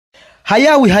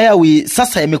Hayawi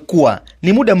sasa yamekuwa.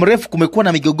 Ni muda mrefu kumekuwa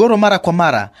na migogoro mara kwa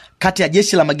mara kati ya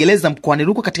jeshi la magereza mkoani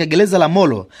Rukwa katika gereza la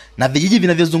MOLO na vijiji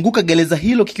vinavyozunguka gereza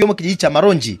hilo kikiwemo kijiji cha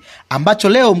MALONJE ambacho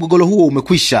leo mgogoro huo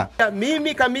umekwisha.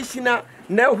 Mimi kamishna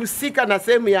nahusika na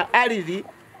sehemu ya ardhi,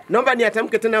 naomba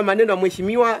niatamke tena maneno ya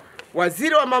Mheshimiwa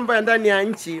Waziri wa Mambo ya Ndani ya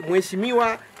Nchi,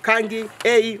 Mheshimiwa Kangi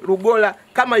A. Rugola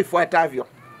kama ifuatavyo.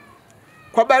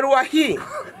 Kwa barua hii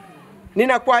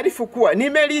ninakuarifu kuwa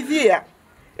nimeridhia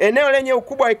eneo lenye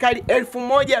ukubwa wa ekari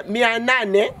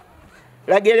 1800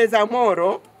 la gereza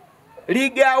MOLO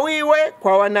ligawiwe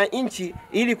kwa wananchi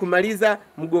ili kumaliza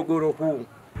mgogoro huu.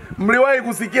 Mliwahi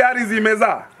kusikia ardhi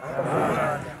imezaa?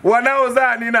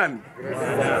 Wanaozaa ni nani?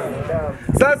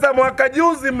 Sasa mwaka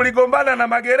juzi mligombana na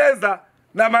magereza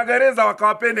na magereza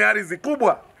wakawapeni ardhi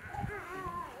kubwa,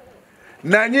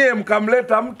 na nyie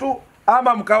mkamleta mtu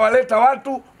ama mkawaleta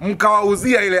watu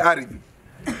mkawauzia ile ardhi,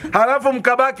 halafu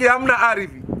mkabaki hamna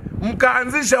ardhi,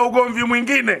 mkaanzisha ugomvi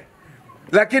mwingine.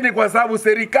 Lakini kwa sababu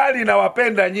serikali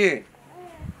inawapenda nyie,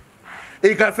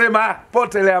 ikasema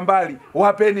potelea mbali,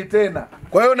 wapeni tena.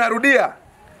 Kwa hiyo narudia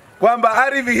kwamba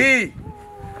ardhi hii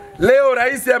leo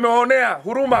rais amewaonea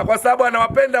huruma kwa sababu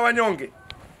anawapenda wanyonge,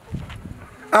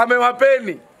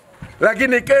 amewapeni,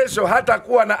 lakini kesho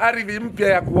hatakuwa na ardhi mpya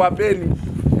ya kuwapeni.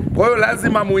 Kwa hiyo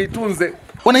lazima muitunze.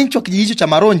 Wananchi wa kijiji cha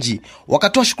MALONJE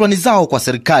wakatoa shukrani zao kwa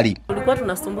serikali. Tulikuwa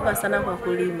tunasumbuka sana kwa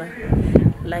kulima,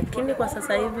 lakini kwa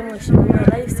sasa hivi Mheshimiwa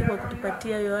Rais kwa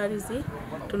kutupatia hiyo ardhi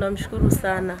tunamshukuru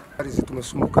sana. Ardhi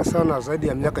tumesumbuka sana zaidi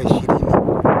ya miaka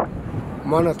 20.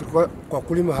 Maana tulikuwa kwa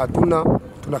kulima hatuna,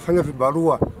 tunafanya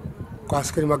vibarua kwa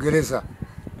askari magereza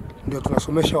ndio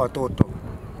tunasomesha watoto.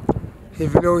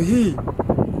 Hivi leo hii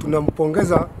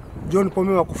tunampongeza John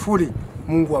Pombe Magufuli,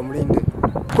 Mungu amlinde.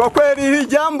 Kwa kweli hili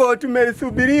jambo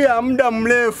tumelisubiria muda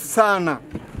mrefu sana.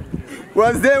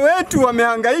 Wazee wetu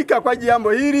wamehangaika kwa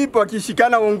jambo hili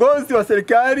wakishikana uongozi wa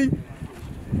serikali.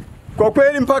 Kwa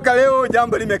kweli mpaka leo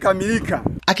jambo limekamilika.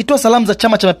 Akitoa salamu za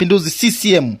Chama cha Mapinduzi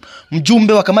CCM,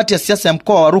 mjumbe wa kamati ya siasa ya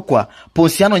mkoa wa Rukwa,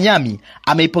 Ponsiano Nyami,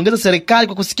 ameipongeza serikali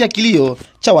kwa kusikia kilio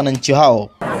cha wananchi hao.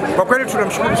 Kwa kweli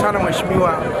tunamshukuru sana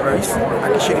Mheshimiwa Rais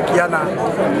akishirikiana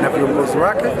na viongozi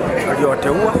wake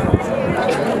waliowateua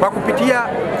kwa kupitia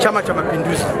Chama cha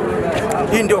Mapinduzi.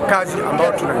 Hii ndio kazi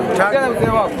ambayo tunahitaji,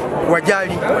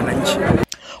 kuwajali wananchi.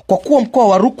 Kwa kuwa mkoa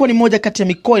wa Rukwa ni moja kati ya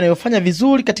mikoa inayofanya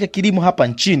vizuri katika kilimo hapa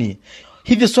nchini,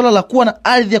 hivyo swala la kuwa na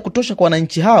ardhi ya kutosha kwa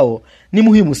wananchi hao ni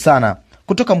muhimu sana.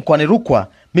 Kutoka mkoani Rukwa,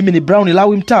 mimi ni Brown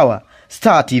Lawi Mtawa,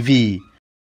 Star TV.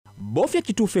 Bofya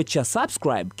kitufe cha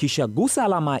subscribe kisha gusa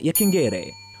alama ya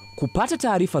kengele kupata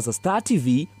taarifa za Star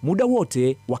TV muda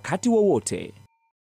wote wakati wowote.